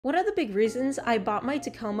One of the big reasons I bought my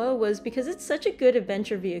Tacoma was because it's such a good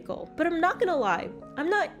adventure vehicle, but I'm not gonna lie, I'm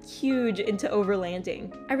not huge into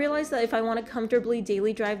overlanding. I realized that if I want to comfortably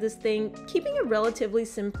daily drive this thing, keeping a relatively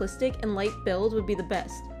simplistic and light build would be the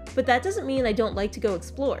best. But that doesn't mean I don't like to go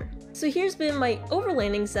explore. So here's been my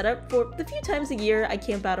overlanding setup for the few times a year I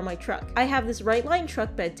camp out of my truck. I have this Right Line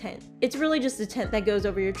truck bed tent. It's really just a tent that goes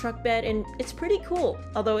over your truck bed and it's pretty cool,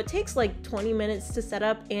 although it takes like 20 minutes to set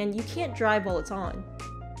up and you can't drive while it's on.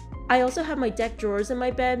 I also have my deck drawers in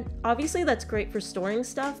my bed. Obviously that's great for storing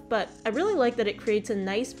stuff, but I really like that it creates a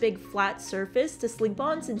nice big flat surface to sleep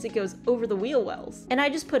on since it goes over the wheel wells. And I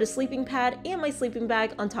just put a sleeping pad and my sleeping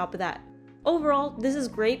bag on top of that. Overall, this is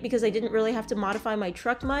great because I didn't really have to modify my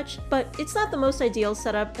truck much, but it's not the most ideal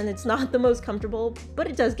setup and it's not the most comfortable, but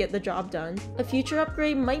it does get the job done. A future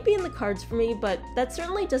upgrade might be in the cards for me, but that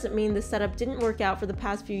certainly doesn't mean the setup didn't work out for the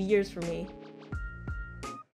past few years for me.